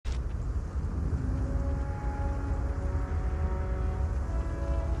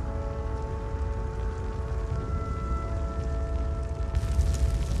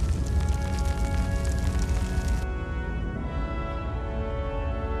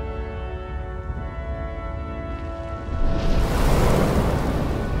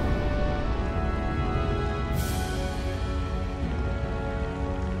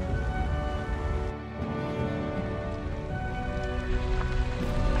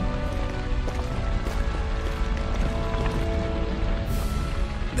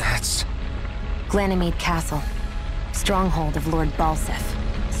Ganymede Castle. Stronghold of Lord Balsef,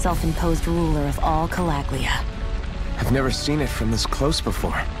 self-imposed ruler of all Calaglia. I've never seen it from this close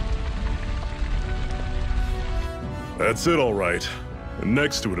before. That's it, all right. And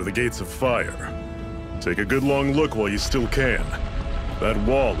next to it are the Gates of Fire. Take a good long look while you still can. That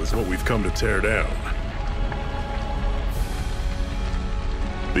wall is what we've come to tear down.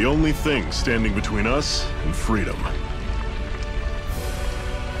 The only thing standing between us and freedom.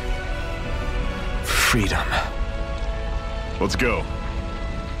 Freedom. Let's go.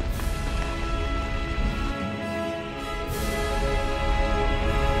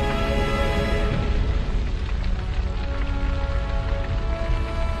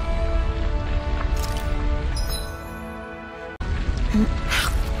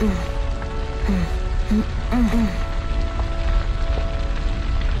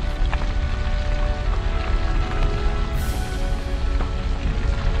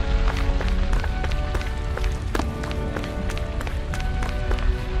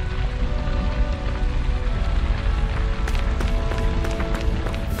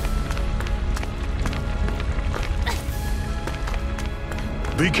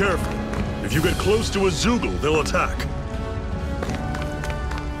 Be careful. If you get close to a Zoogle, they'll attack.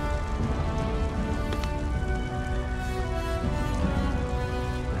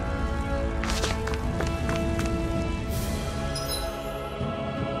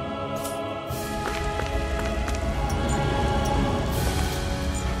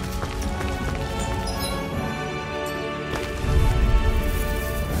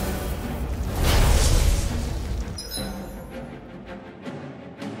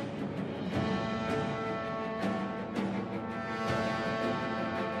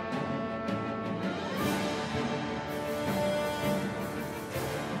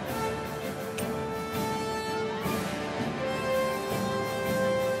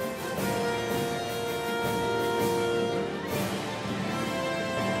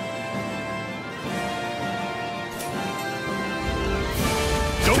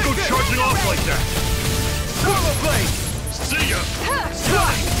 Don't go charging off like that! Swallow blade! See ya!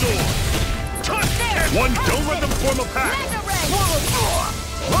 Slide sword! Touch! One, don't let them form a pack!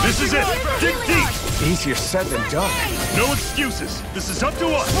 This is it! Dig deep! Easier said than done. No excuses! This is up to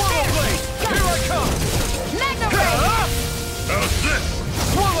us! Swallow blade! Here I come! How's this?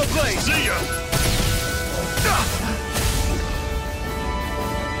 Swallow blade! See ya!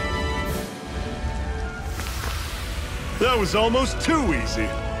 That was almost too easy.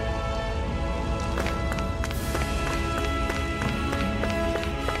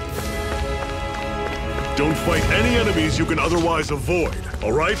 Don't fight any enemies you can otherwise avoid,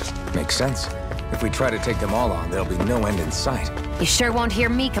 all right? Makes sense. If we try to take them all on, there'll be no end in sight. You sure won't hear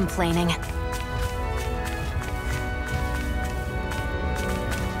me complaining.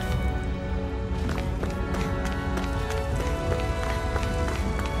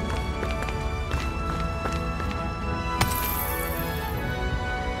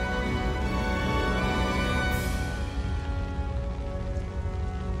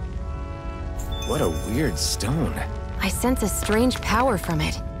 What a weird stone. I sense a strange power from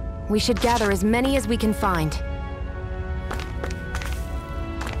it. We should gather as many as we can find.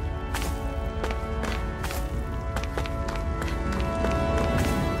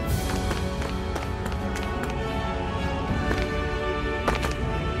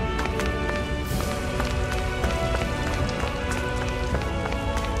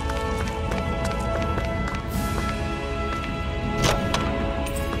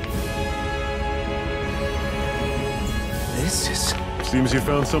 Seems you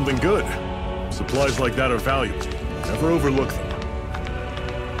found something good. Supplies like that are valuable. Never overlook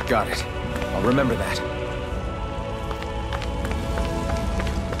them. Got it. I'll remember that.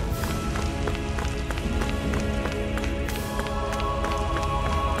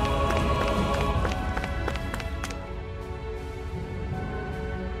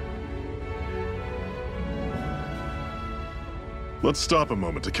 Let's stop a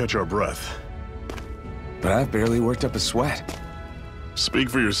moment to catch our breath. But I've barely worked up a sweat. Speak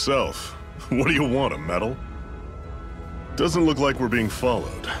for yourself. What do you want, a medal? Doesn't look like we're being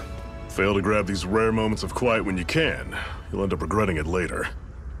followed. Fail to grab these rare moments of quiet when you can, you'll end up regretting it later.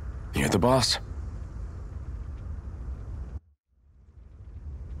 You're the boss.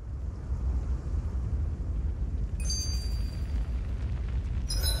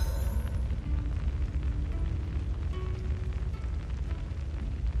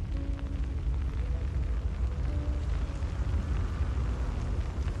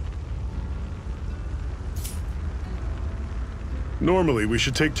 Normally, we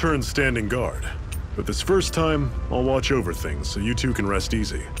should take turns standing guard. But this first time, I'll watch over things so you two can rest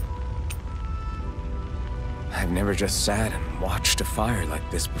easy. I've never just sat and watched a fire like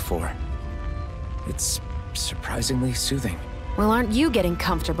this before. It's surprisingly soothing. Well, aren't you getting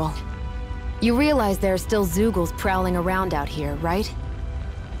comfortable? You realize there are still Zeugles prowling around out here, right?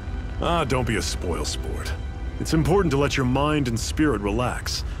 Ah, don't be a spoilsport. It's important to let your mind and spirit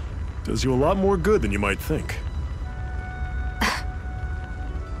relax. Does you a lot more good than you might think.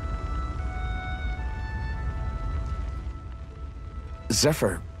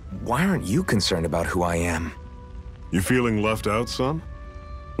 Zephyr, why aren't you concerned about who I am? You feeling left out, son?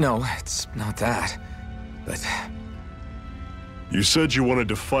 No, it's not that. But You said you wanted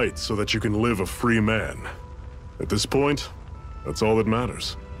to fight so that you can live a free man. At this point, that's all that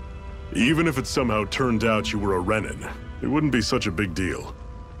matters. Even if it somehow turned out you were a Renin, it wouldn't be such a big deal.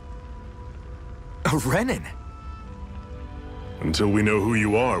 a Renin? Until we know who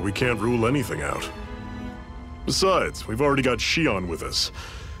you are, we can't rule anything out. Besides, we've already got Shion with us.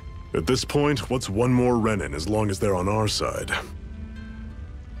 At this point, what's one more Renin as long as they're on our side?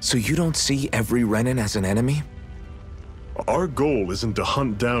 So you don't see every Renin as an enemy? Our goal isn't to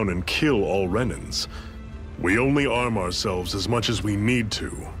hunt down and kill all Renins. We only arm ourselves as much as we need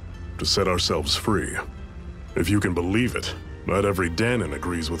to set ourselves free. If you can believe it, not every Danon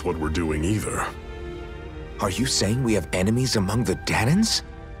agrees with what we're doing either. Are you saying we have enemies among the Danons?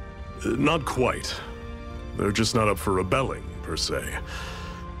 Not quite. They're just not up for rebelling, per se.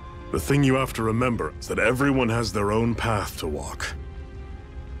 The thing you have to remember is that everyone has their own path to walk.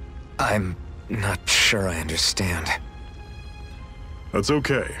 I'm not sure I understand. That's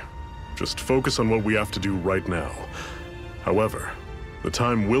okay. Just focus on what we have to do right now. However, the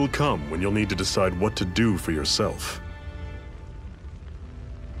time will come when you'll need to decide what to do for yourself.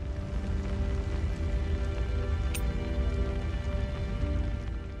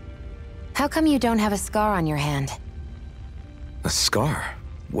 How come you don't have a scar on your hand? A scar?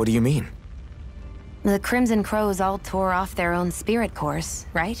 What do you mean? The Crimson Crows all tore off their own spirit cores,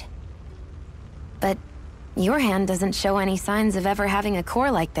 right? But your hand doesn't show any signs of ever having a core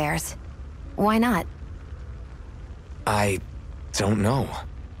like theirs. Why not? I don't know.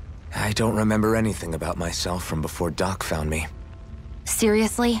 I don't remember anything about myself from before Doc found me.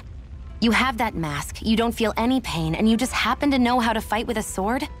 Seriously? You have that mask, you don't feel any pain, and you just happen to know how to fight with a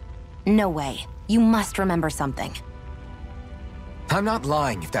sword? No way. You must remember something. I'm not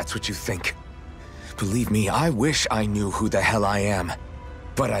lying if that's what you think. Believe me, I wish I knew who the hell I am.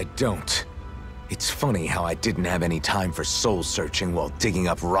 But I don't. It's funny how I didn't have any time for soul searching while digging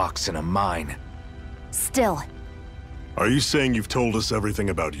up rocks in a mine. Still. Are you saying you've told us everything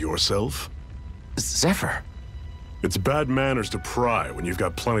about yourself? Zephyr. It's bad manners to pry when you've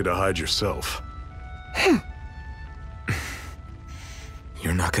got plenty to hide yourself.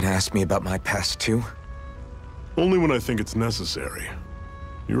 You're not gonna ask me about my past too? Only when I think it's necessary.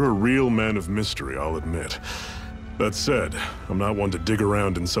 You're a real man of mystery, I'll admit. That said, I'm not one to dig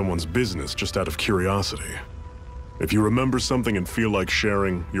around in someone's business just out of curiosity. If you remember something and feel like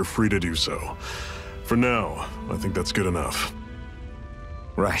sharing, you're free to do so. For now, I think that's good enough.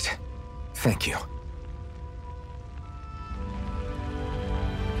 Right. Thank you.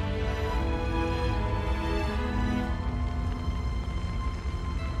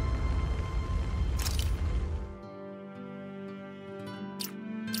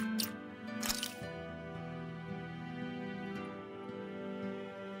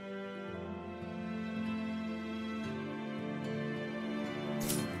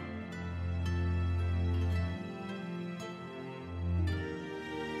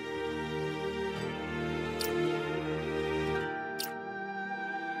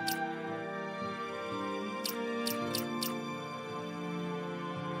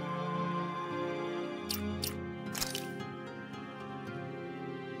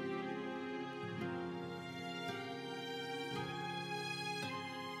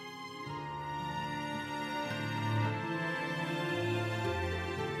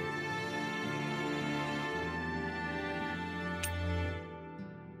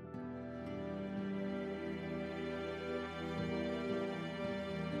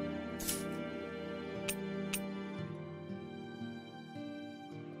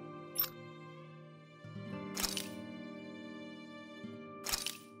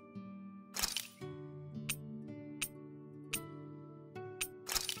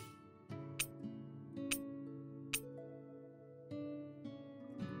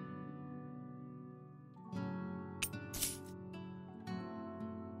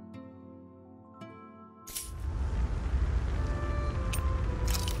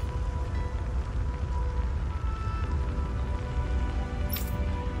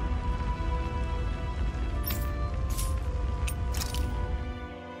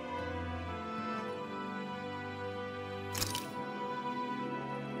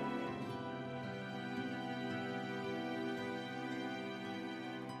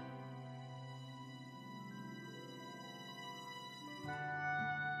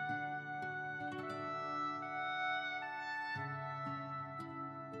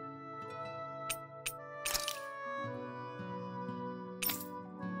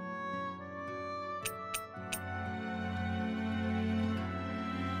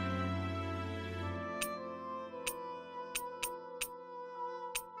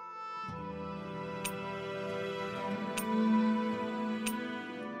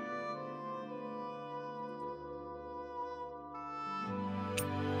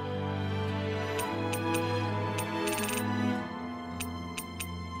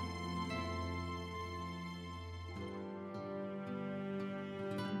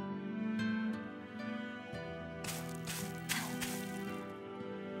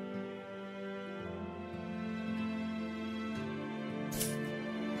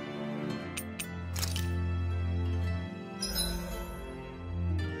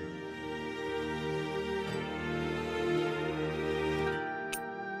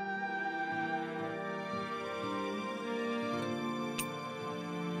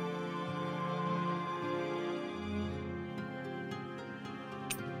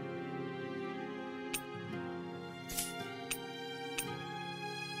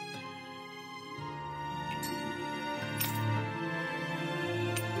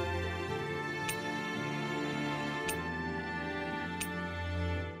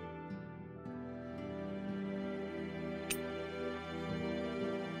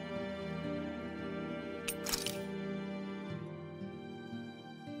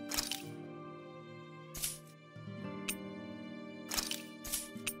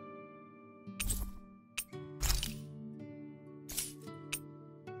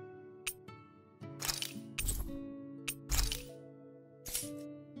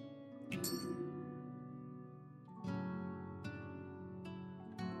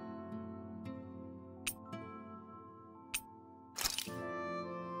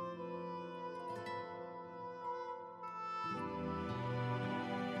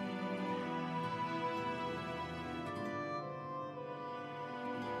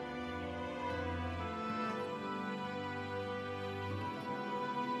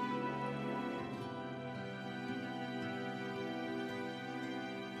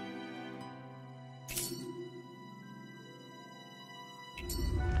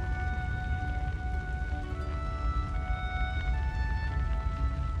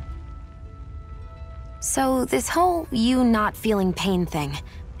 So, this whole you not feeling pain thing,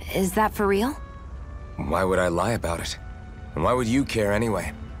 is that for real? Why would I lie about it? And why would you care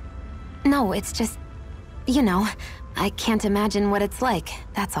anyway? No, it's just... you know, I can't imagine what it's like,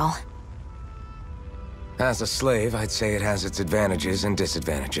 that's all. As a slave, I'd say it has its advantages and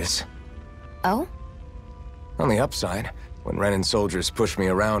disadvantages. Oh? On the upside, when Renan soldiers push me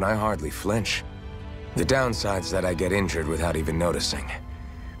around, I hardly flinch. The downside's that I get injured without even noticing.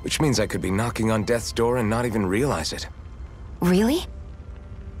 Which means I could be knocking on death's door and not even realize it. Really?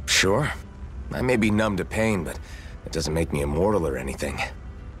 Sure. I may be numb to pain, but it doesn't make me immortal or anything.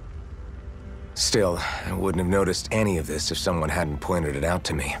 Still, I wouldn't have noticed any of this if someone hadn't pointed it out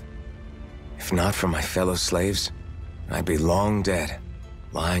to me. If not for my fellow slaves, I'd be long dead,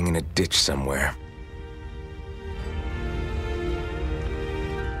 lying in a ditch somewhere.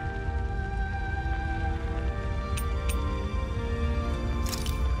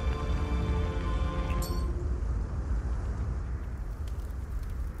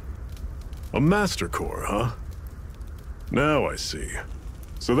 A Master Core, huh? Now I see.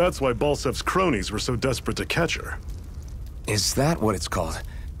 So that's why Balsev's cronies were so desperate to catch her. Is that what it's called?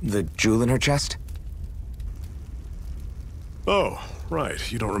 The jewel in her chest? Oh,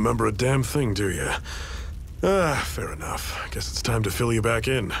 right. You don't remember a damn thing, do you? Fair enough. Guess it's time to fill you back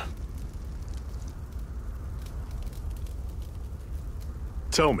in.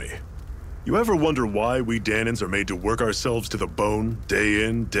 Tell me, you ever wonder why we Dahnans are made to work ourselves to the bone, day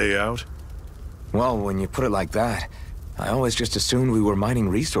in, day out? Well, when you put it like that, I always just assumed we were mining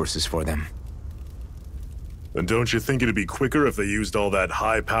resources for them. And don't you think it'd be quicker if they used all that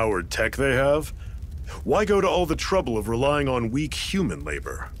high-powered tech they have? Why go to all the trouble of relying on weak human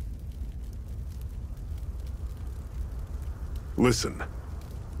labor? Listen,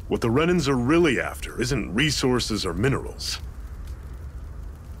 what the Renans are really after isn't resources or minerals.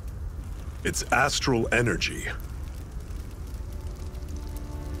 It's astral energy.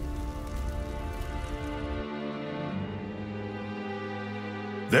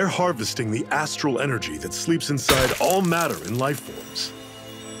 They're harvesting the astral energy that sleeps inside all matter in life forms.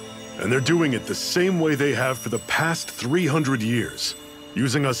 And they're doing it the same way they have for the past 300 years,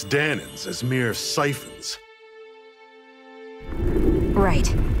 using us Dahnans as mere siphons.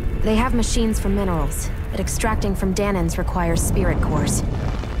 Right. They have machines for minerals, but extracting from Dahnans requires spirit cores.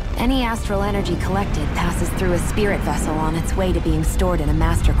 Any astral energy collected passes through a spirit vessel on its way to being stored in a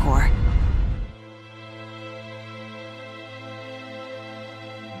master core.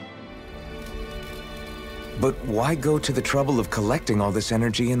 But why go to the trouble of collecting all this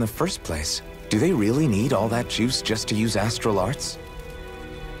energy in the first place? Do they really need all that juice just to use astral arts?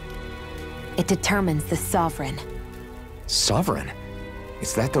 It determines the Sovereign. Sovereign?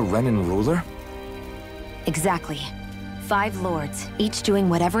 Is that the Renan ruler? Exactly. 5 lords, each doing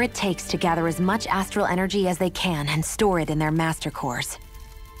whatever it takes to gather as much astral energy as they can and store it in their master cores.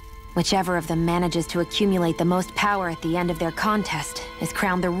 Whichever of them manages to accumulate the most power at the end of their contest is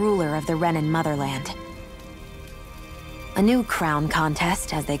crowned the ruler of the Renan motherland. A new crown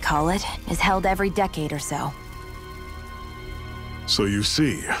contest, as they call it, is held every decade or so. So you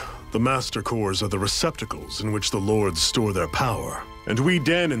see, the Master Cores are the receptacles in which the Lords store their power. And we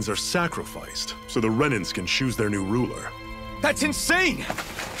Dahnans are sacrificed, so the Renans can choose their new ruler. That's insane!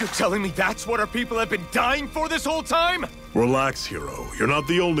 You're telling me that's what our people have been dying for this whole time? Relax, hero. You're not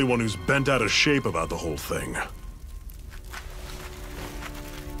the only one who's bent out of shape about the whole thing.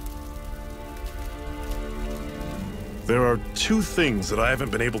 There are 2 things that I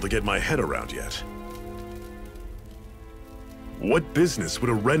haven't been able to get my head around yet. What business would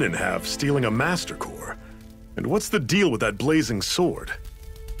a Renan have stealing a Master Core? And what's the deal with that blazing sword?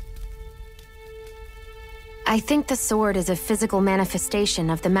 I think the sword is a physical manifestation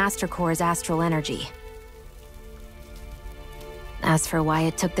of the Master Core's astral energy. As for why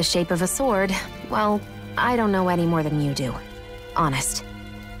it took the shape of a sword, well, I don't know any more than you do. Honest.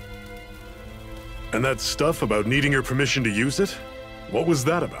 And that stuff about needing your permission to use it? What was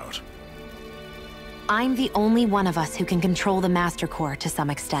that about? I'm the only one of us who can control the Master Core to some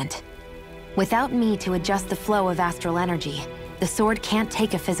extent. Without me to adjust the flow of astral energy, the sword can't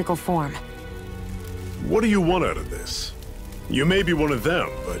take a physical form. What do you want out of this? You may be one of them,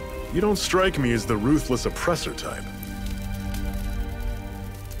 but you don't strike me as the ruthless oppressor type.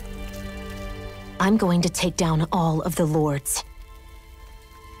 I'm going to take down all of the lords.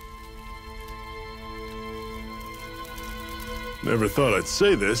 Never thought I'd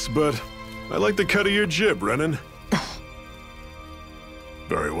say this, but I like the cut of your jib, Renan.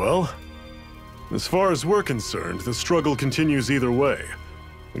 Very well. As far as we're concerned, the struggle continues either way.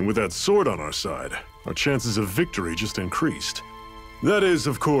 And with that sword on our side, our chances of victory just increased. That is,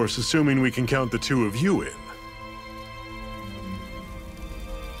 of course, assuming we can count the two of you in.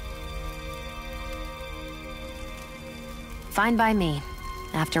 Fine by me.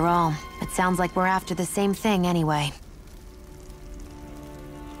 After all, it sounds like we're after the same thing anyway.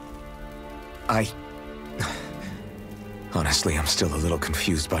 Honestly, I'm still a little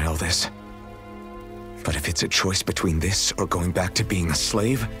confused by all this. But if it's a choice between this or going back to being a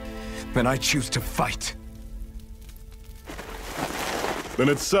slave, then I choose to fight. Then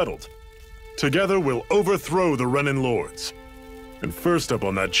it's settled. Together we'll overthrow the Renan Lords. And first up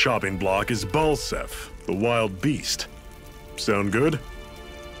on that chopping block is Balsef, the wild beast. Sound good?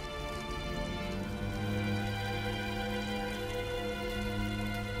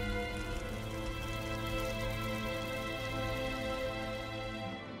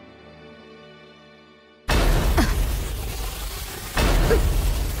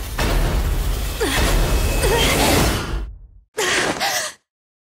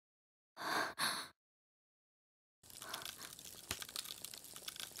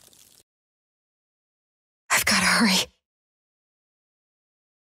 I've gotta hurry.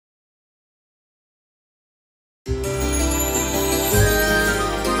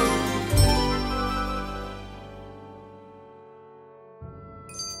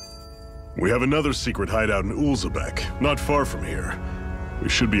 We have another secret hideout in Ulzebek, not far from here. We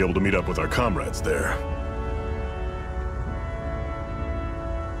should be able to meet up with our comrades there.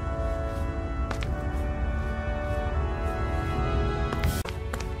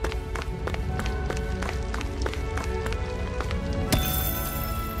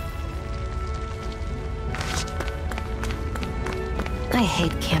 I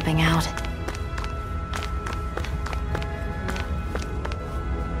hate camping out.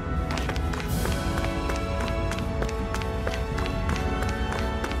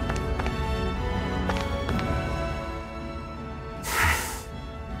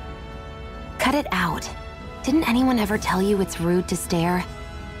 Cut it out. Didn't anyone ever tell you it's rude to stare?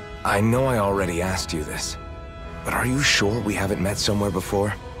 I know I already asked you this, but are you sure we haven't met somewhere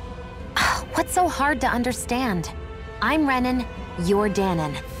before? What's so hard to understand? I'm Renan, you're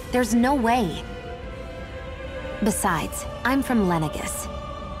Danon. There's no way. Besides, I'm from Lenegis.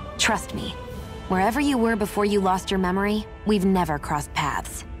 Trust me, wherever you were before you lost your memory, we've never crossed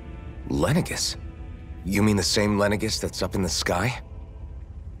paths. Lenegis? You mean the same Lenegis that's up in the sky?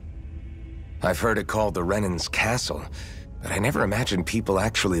 I've heard it called the Renan's Castle, but I never imagined people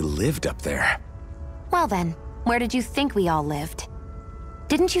actually lived up there. Well then, where did you think we all lived?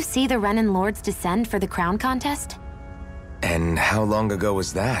 Didn't you see the Renan Lords descend for the crown contest? And how long ago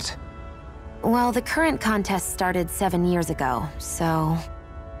was that? Well, the current contest started 7 years ago, so...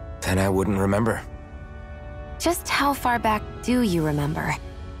 Then I wouldn't remember. Just how far back do you remember?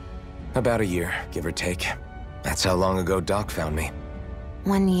 About a year, give or take. That's how long ago Doc found me.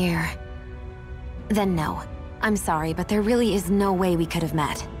 1 year. Then no. I'm sorry, but there really is no way we could have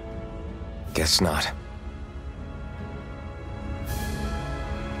met. Guess not.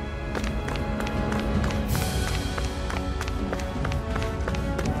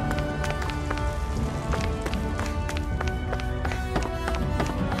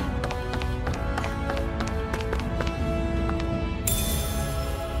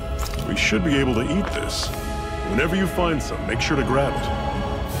 We should be able to eat this. Whenever you find some, make sure to grab it.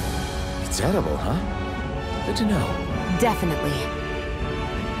 It's edible, huh? Good to know. Definitely.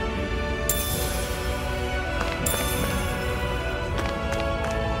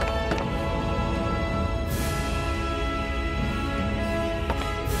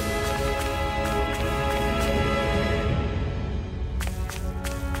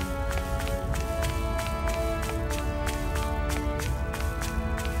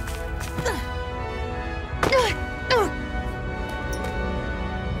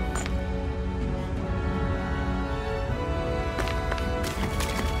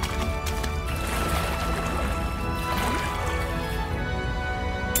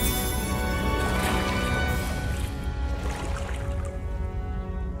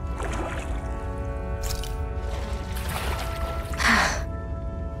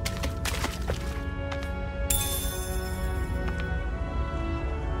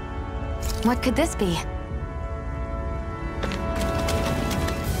 What could this be?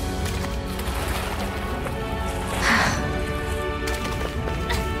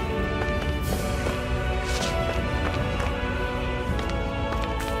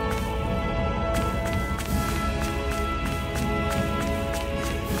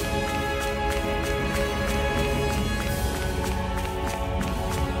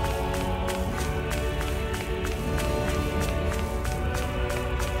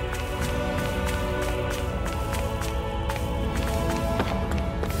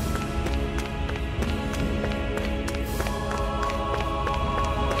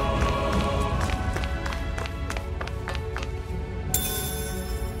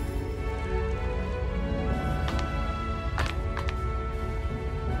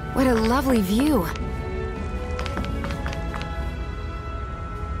 What a lovely view.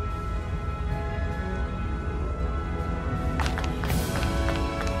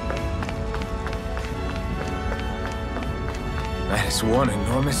 That is one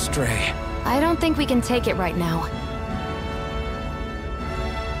enormous stray. I don't think we can take it right now.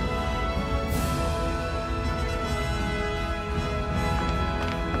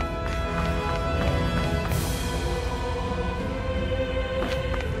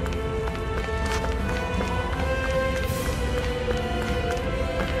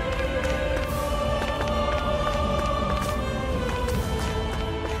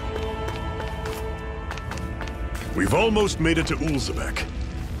 We've almost made it to Ulzebek.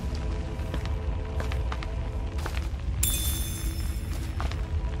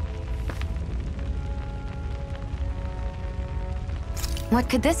 What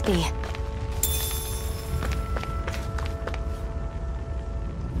could this be?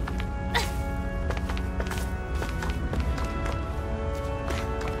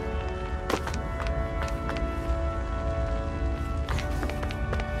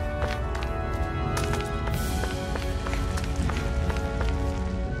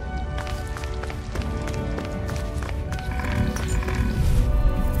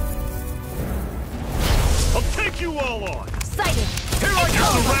 I'll take you all on! Sighted! Here I go!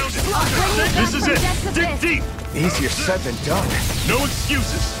 This is it! Dig deep! Easier said than done. No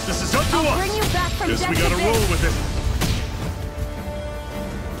excuses! This is up to I'll us! bring you back from Guess we death gotta to roll this. with it.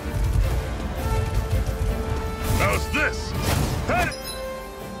 How's this? Head it!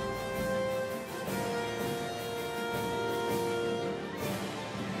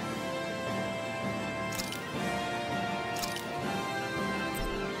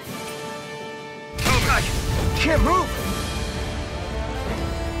 Can't move!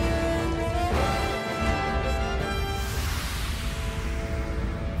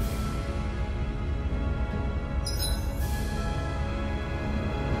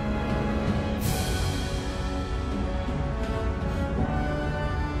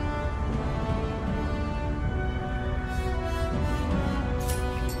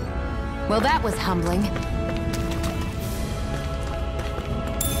 Well, that was humbling.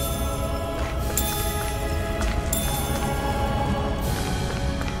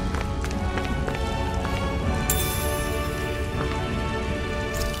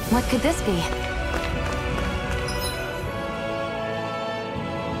 What could this be?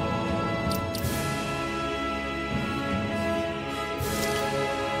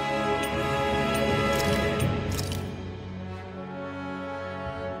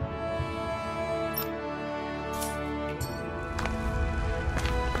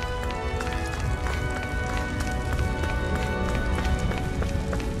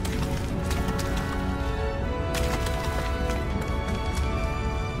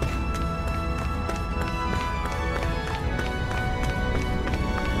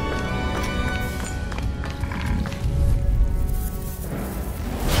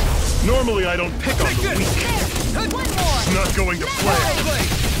 Normally I don't pick on the weak. One more! It's not going to play.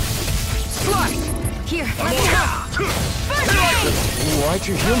 Here, let me help! First aid! Why'd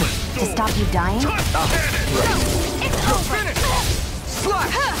you humor? To stop you dying? It's over!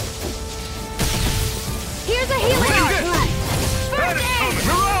 Here's a healing art! First aid!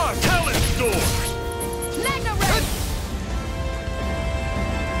 Mirage! Talent Door! Magna Red!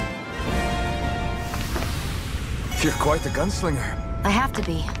 You're quite the gunslinger. I have to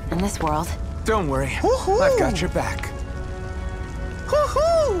be, in this world. Don't worry. I've got your back.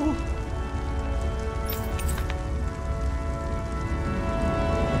 Woohoo!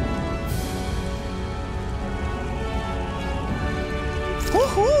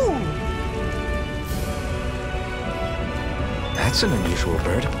 Woohoo! That's an unusual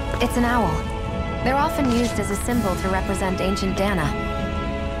bird. It's an owl. They're often used as a symbol to represent ancient Dana.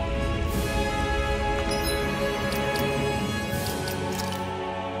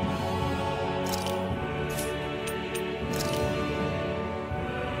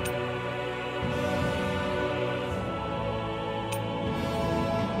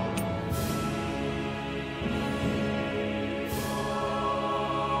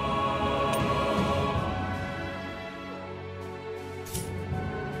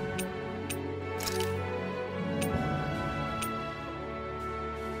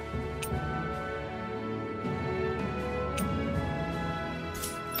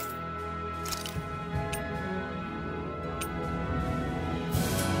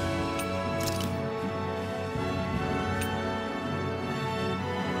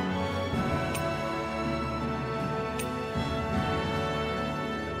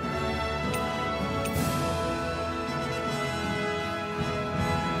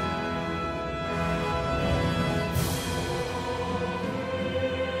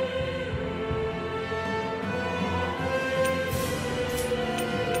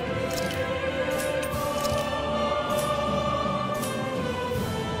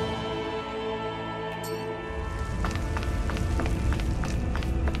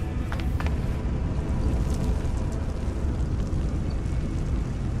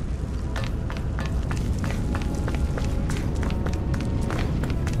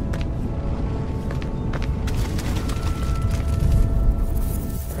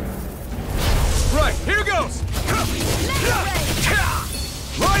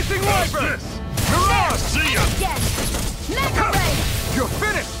 this! Mirage! See ya! Mega Ray! You're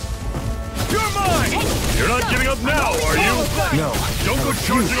finished! You're mine! You're not giving up now, are you? No, Don't I go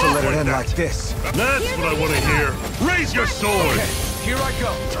refuse charging to off let it like end that. like this. That's what I want to hear. Raise your sword! Okay, here I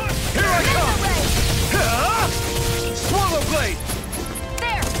go. Here I come! Ah! Swallow blade!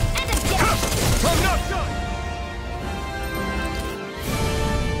 There! And again! I'm not done!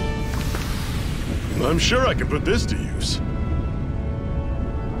 I'm sure I can put this to use.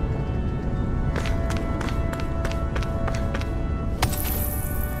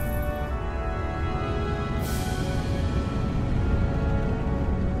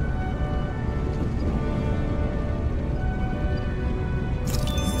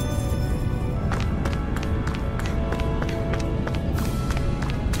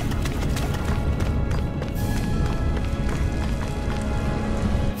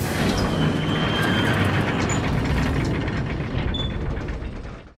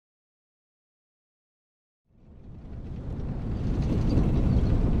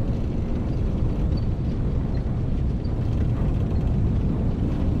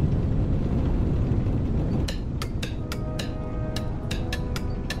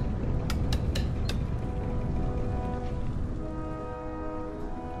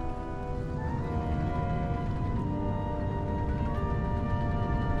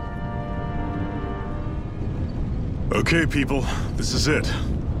 Okay, people, this is it.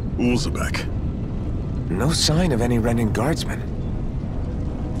 Ulzebek. No sign of any Renan guardsmen.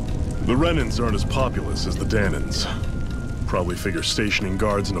 The Renans aren't as populous as the Danans. Probably figure stationing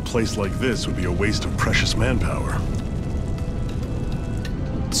guards in a place like this would be a waste of precious manpower.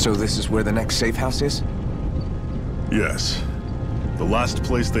 So this is where the next safe house is? Yes. The last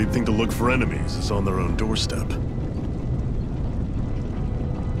place they'd think to look for enemies is on their own doorstep.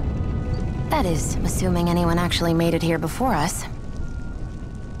 That is, assuming anyone actually made it here before us.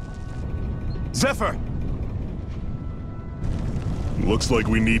 Zephyr! Looks like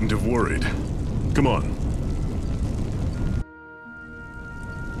we needn't have worried. Come on.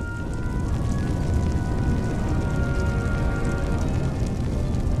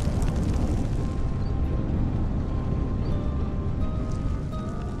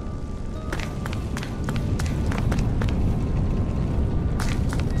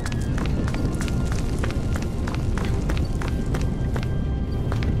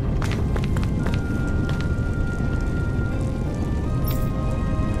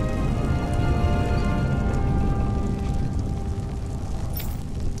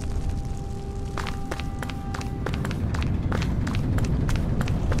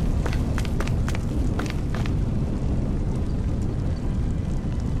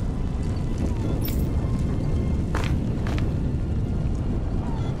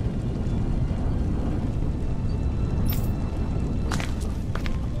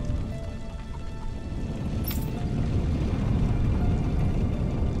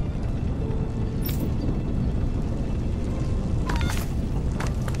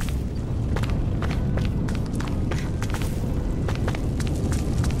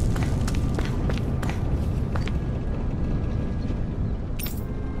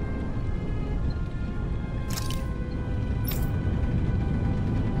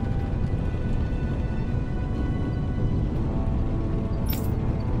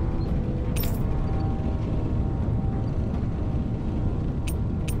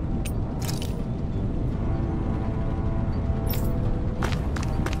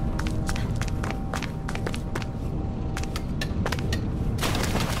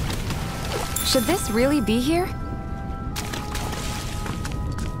 Should this really be here?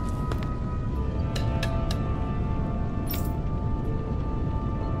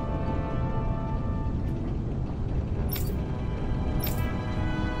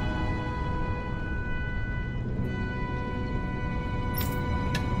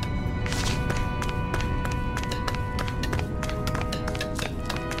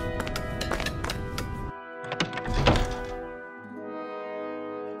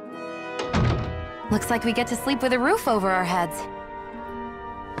 Looks like we get to sleep with a roof over our heads.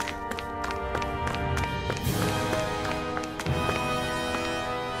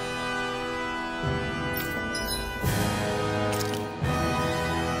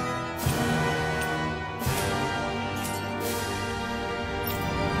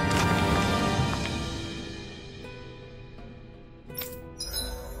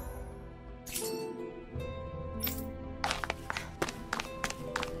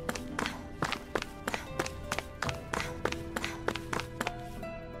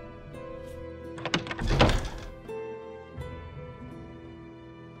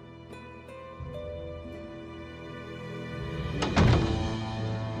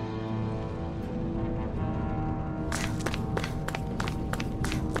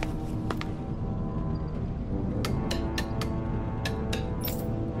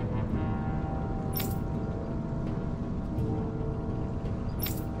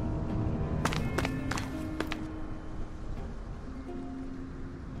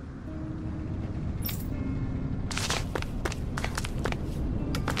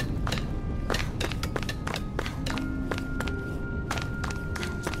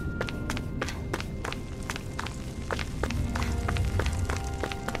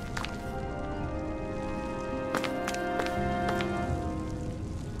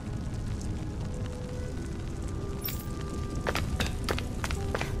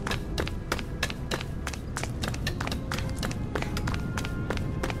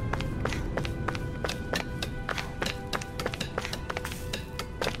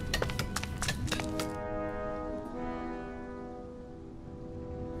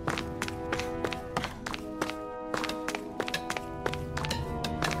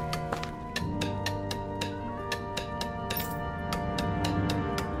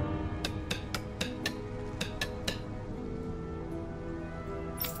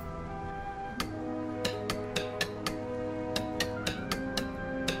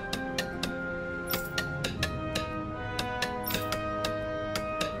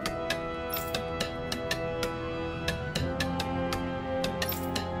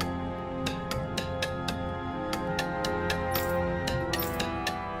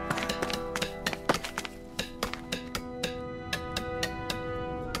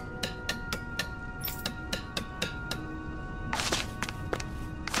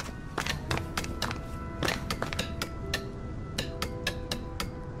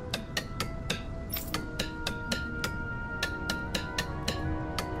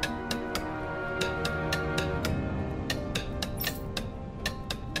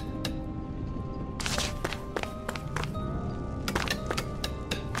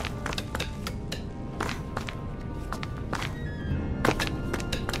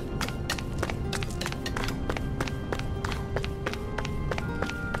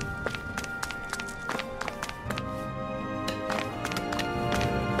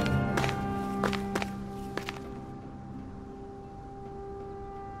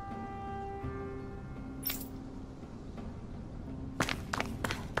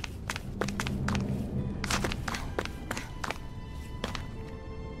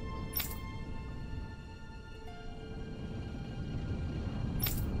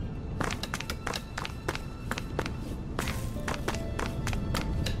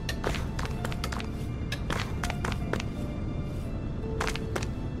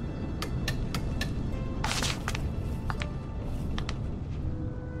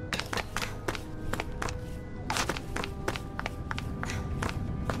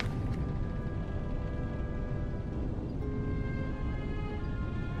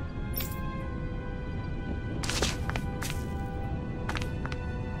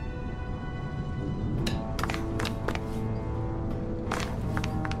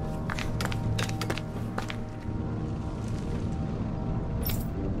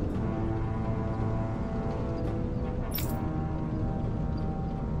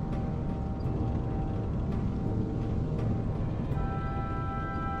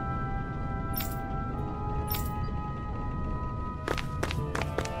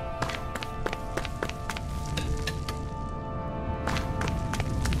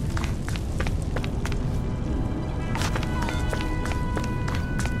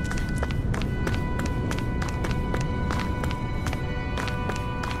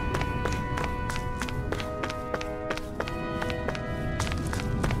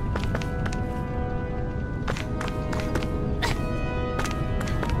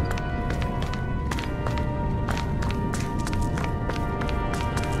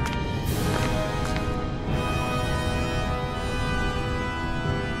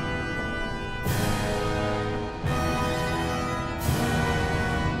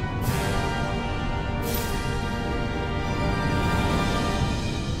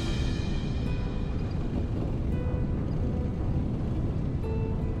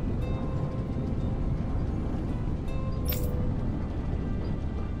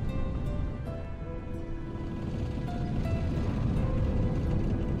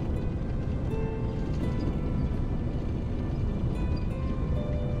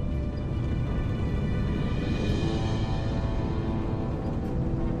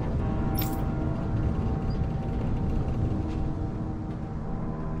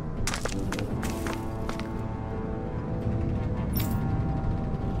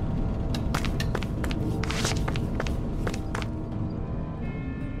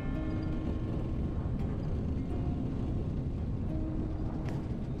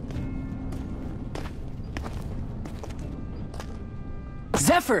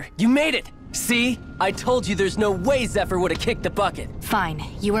 Zephyr, you made it! See? I told you there's no way Zephyr would have kicked the bucket. Fine,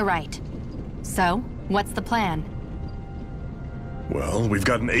 you were right. So, what's the plan? Well, we've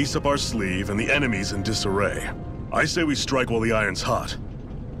got an ace up our sleeve and the enemy's in disarray. I say we strike while the iron's hot.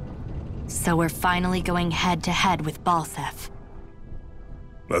 So we're finally going head-to-head with Balsef.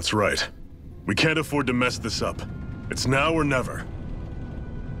 That's right. We can't afford to mess this up. It's now or never.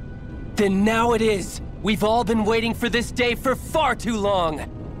 Then now it is! We've all been waiting for this day for far too long!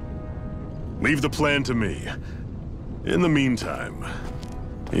 Leave the plan to me. In the meantime...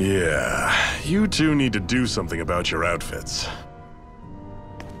 yeah, you two need to do something about your outfits.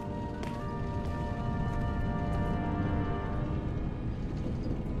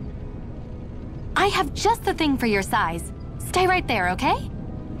 I have just the thing for your size. Stay right there, okay?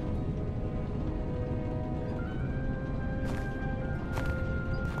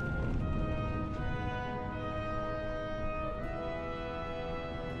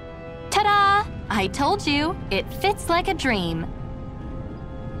 Ta-da! I told you, it fits like a dream.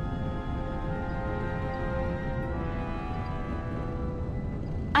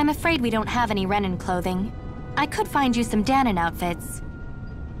 I'm afraid we don't have any Renin clothing. I could find you some Danon outfits.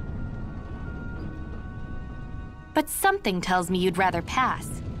 But something tells me you'd rather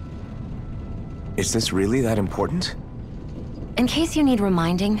pass. Is this really that important? In case you need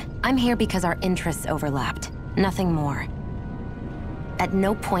reminding, I'm here because our interests overlapped. Nothing more. At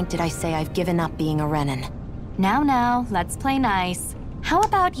no point did I say I've given up being a Renin. Now, let's play nice. How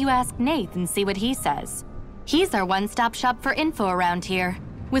about you ask Nath and see what he says? He's our one-stop shop for info around here.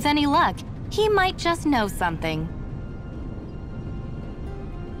 With any luck, he might just know something.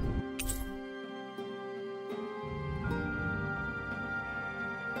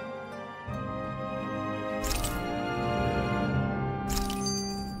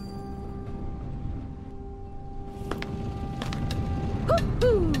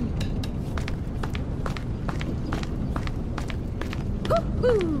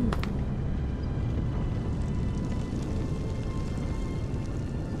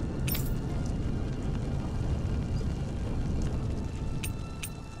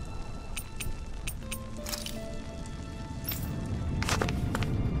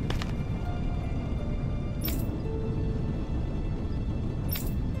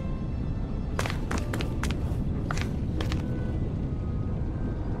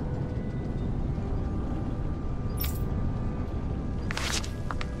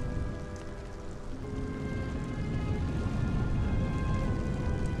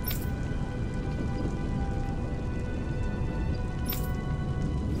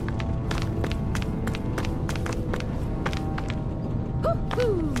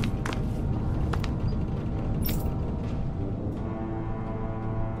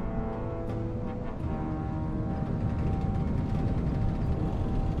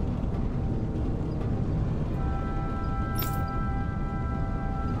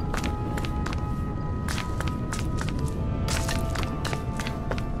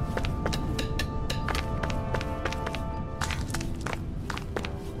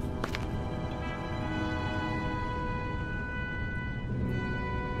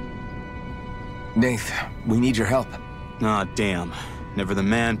 Nath, we need your help. Ah, damn. Never the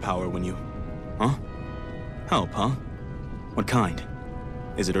manpower when you... Huh? Help, huh? What kind?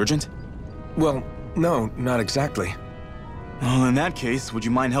 Is it urgent? Well, no, not exactly. Well, in that case, would you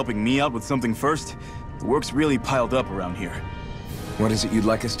mind helping me out with something first? The work's really piled up around here. What is it you'd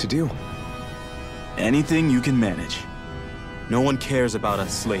like us to do? Anything you can manage. No one cares about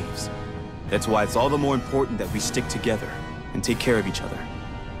us slaves. That's why it's all the more important that we stick together and take care of each other.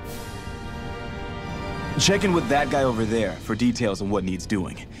 Check in with that guy over there for details on what needs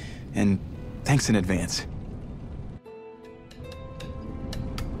doing. And thanks in advance.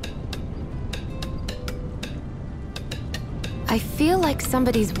 I feel like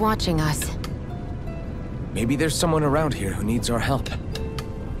somebody's watching us. Maybe there's someone around here who needs our help.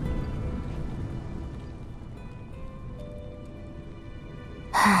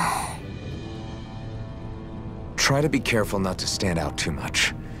 Try to be careful not to stand out too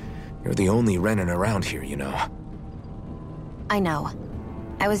much. You're the only Renin around here, you know. I know.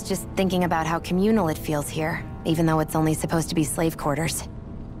 I was just thinking about how communal it feels here, even though it's only supposed to be slave quarters.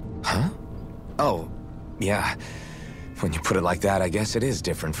 Huh? Oh, yeah. When you put it like that, I guess it is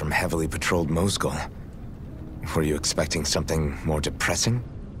different from heavily patrolled Mosgul. Were you expecting something more depressing?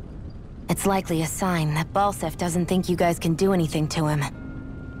 It's likely a sign that Balsef doesn't think you guys can do anything to him.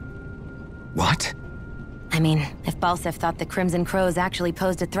 What? I mean, if Balsef thought the Crimson Crows actually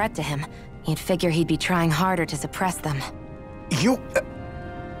posed a threat to him, you'd figure he'd be trying harder to suppress them. You...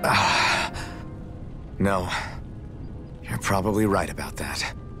 No. You're probably right about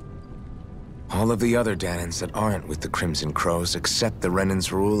that. All of the other Danans that aren't with the Crimson Crows accept the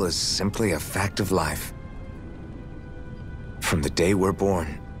Renan's rule as simply a fact of life. From the day we're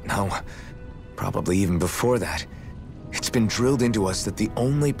born, no, probably even before that, it's been drilled into us that the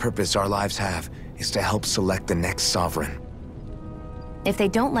only purpose our lives have is to help select the next sovereign. If they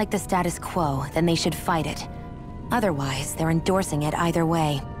don't like the status quo, then they should fight it. Otherwise, they're endorsing it either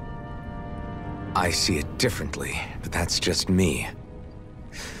way. I see it differently, but that's just me.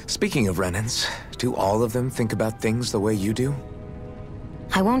 Speaking of Renans, do all of them think about things the way you do?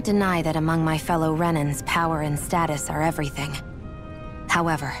 I won't deny that among my fellow Renans, power and status are everything.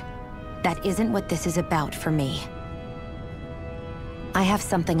 However, that isn't what this is about for me. I have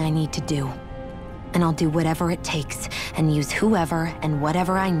something I need to do, and I'll do whatever it takes and use whoever and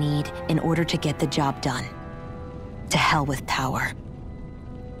whatever I need in order to get the job done. To hell with power.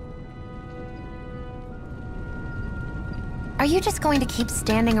 Are you just going to keep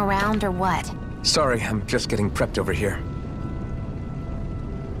standing around or what? Sorry, I'm just getting prepped over here.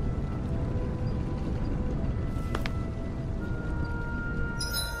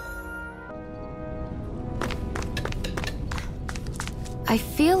 I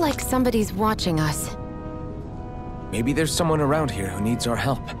feel like somebody's watching us. Maybe there's someone around here who needs our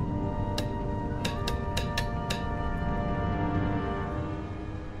help.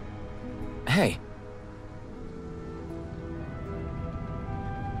 Hey.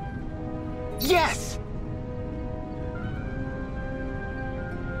 Yes!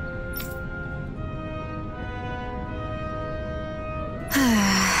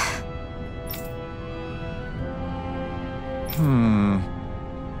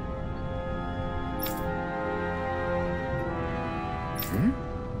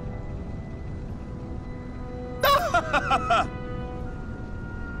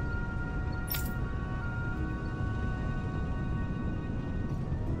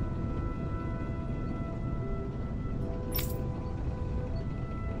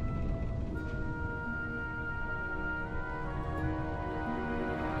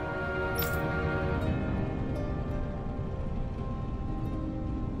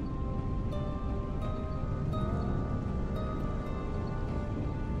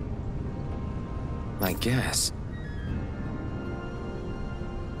 I guess.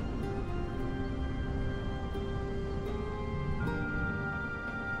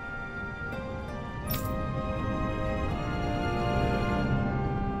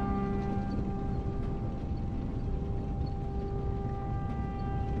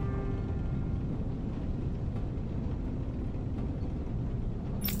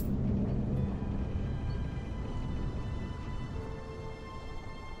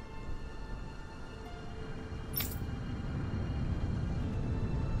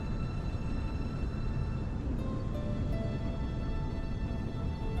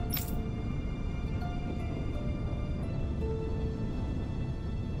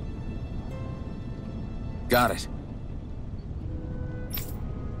 Got it.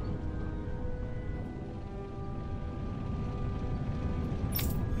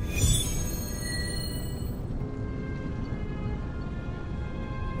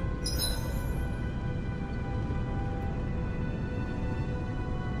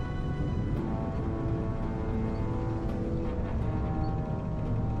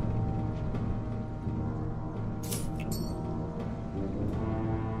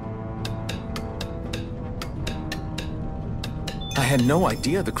 I had no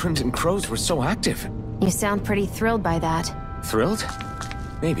idea the Crimson Crows were so active. You sound pretty thrilled by that. Thrilled?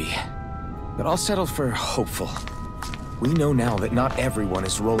 Maybe. But I'll settle for hopeful. We know now that not everyone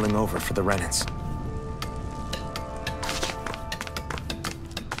is rolling over for the Renans.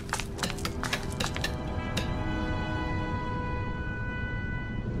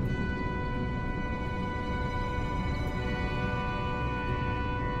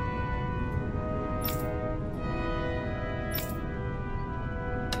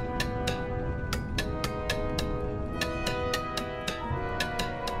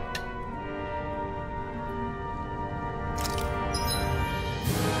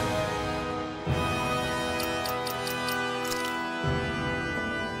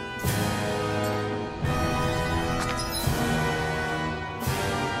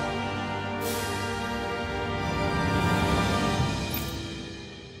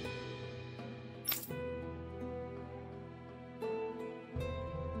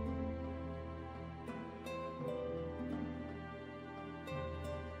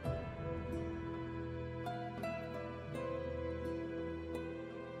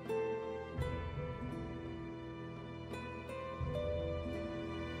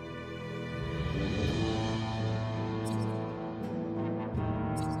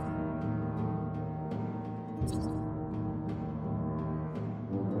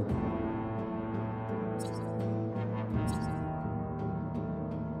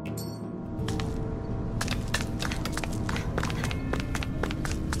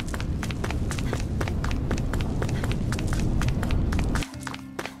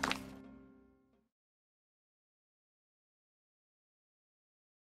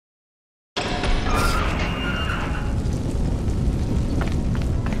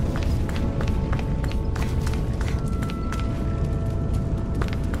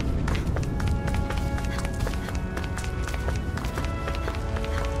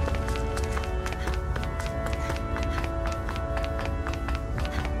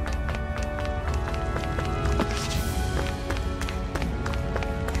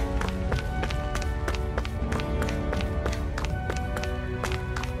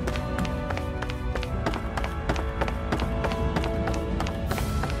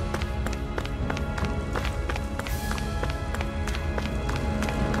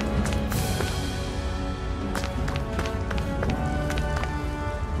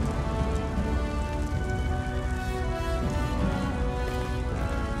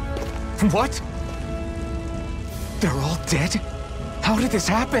 What? They're all dead? How did this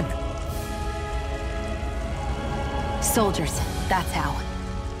happen? Soldiers, that's how.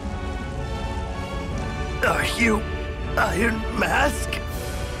 Are you Iron Mask?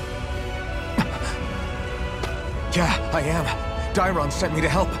 Yeah, I am. Dairon sent me to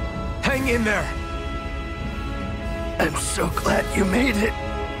help. Hang in there! I'm so glad you made it.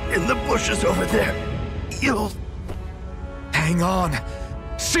 In the bushes over there. You'll... Hang on!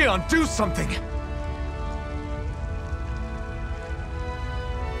 Xion, do something!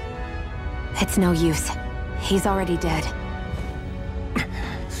 It's no use. He's already dead.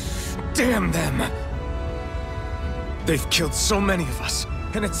 Damn them! They've killed so many of us,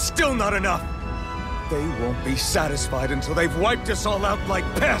 and it's still not enough! They won't be satisfied until they've wiped us all out like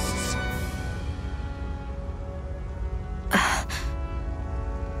pests!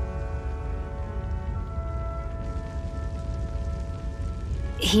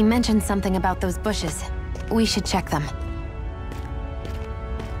 He mentioned something about those bushes. We should check them.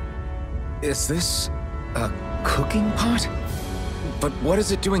 Is this a cooking pot? But what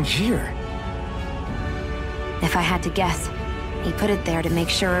is it doing here? If I had to guess, he put it there to make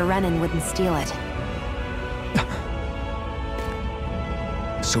sure a Renan wouldn't steal it.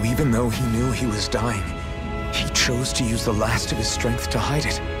 So even though he knew he was dying, he chose to use the last of his strength to hide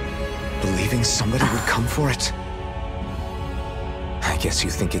it, believing somebody would come for it. I guess you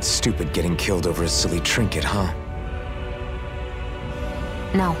think it's stupid getting killed over a silly trinket, huh?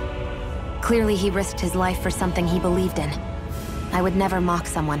 No. Clearly he risked his life for something he believed in. I would never mock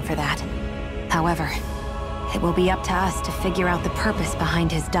someone for that. However, it will be up to us to figure out the purpose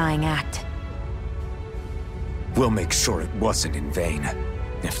behind his dying act. We'll make sure it wasn't in vain.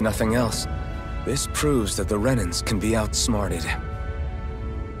 If nothing else, this proves that the Renans can be outsmarted.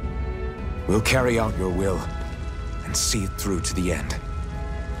 We'll carry out your will, and see it through to the end.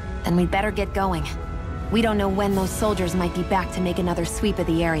 Then we'd better get going. We don't know when those soldiers might be back to make another sweep of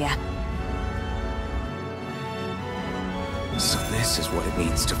the area. So this is what it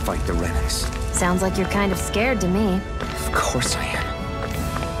means to fight the Renans. Sounds like you're kind of scared to me. Of course I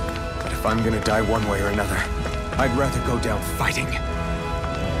am. But if I'm gonna die one way or another, I'd rather go down fighting.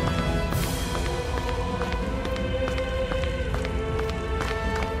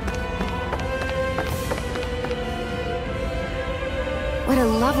 What a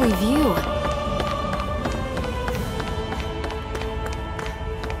lovely view.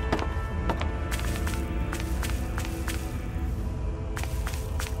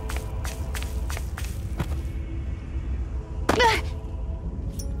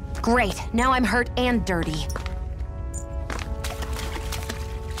 Great, now I'm hurt and dirty.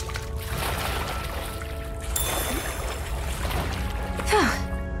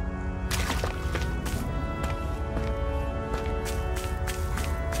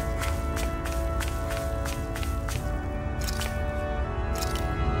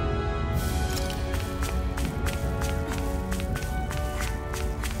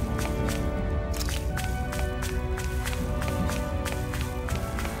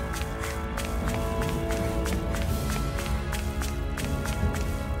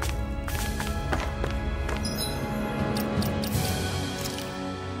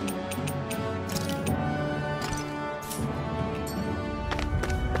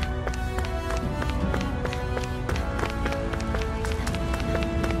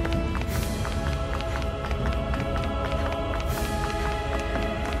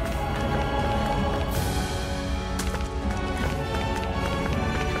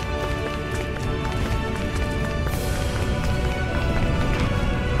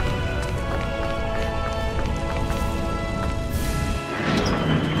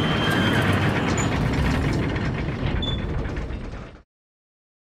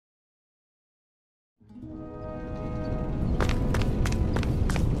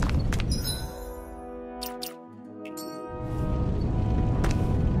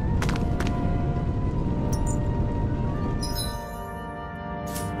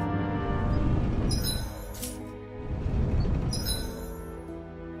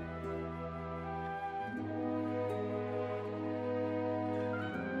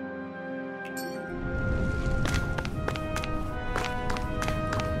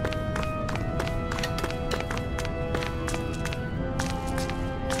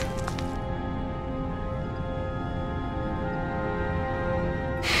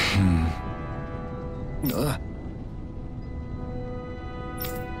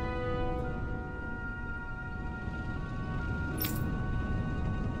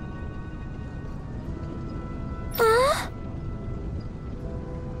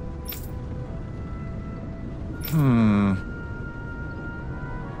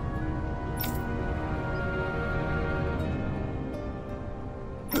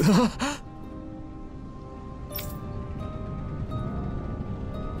 Huh?